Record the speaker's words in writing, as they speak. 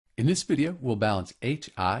In this video, we'll balance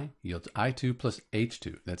Hi yields I2 plus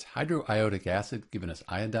H2. That's hydroiodic acid giving us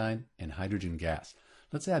iodine and hydrogen gas.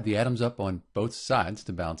 Let's add the atoms up on both sides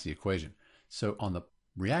to balance the equation. So on the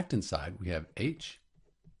reactant side, we have H,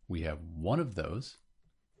 we have one of those,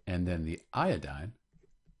 and then the iodine,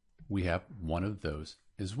 we have one of those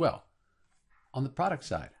as well. On the product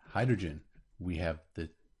side, hydrogen, we have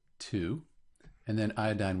the 2, and then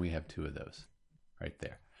iodine, we have 2 of those right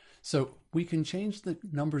there. So we can change the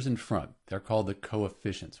numbers in front. They're called the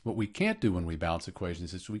coefficients. What we can't do when we balance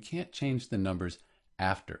equations is we can't change the numbers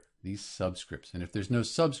after these subscripts. And if there's no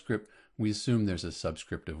subscript, we assume there's a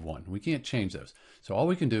subscript of 1. We can't change those. So all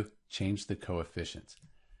we can do, change the coefficients.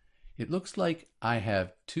 It looks like I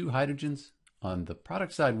have 2 hydrogens on the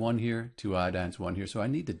product side, 1 here, 2 iodines, 1 here. So I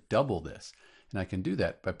need to double this. And I can do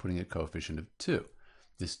that by putting a coefficient of 2.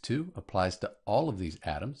 This 2 applies to all of these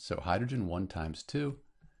atoms. So hydrogen 1 times 2.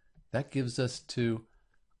 That gives us 2.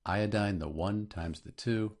 Iodine, the 1 times the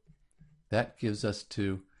 2. That gives us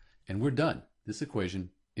 2. And we're done. This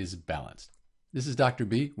equation is balanced. This is Dr.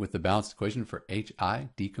 B with the balanced equation for Hi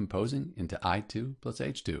decomposing into I2 plus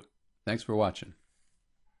H2. Thanks for watching.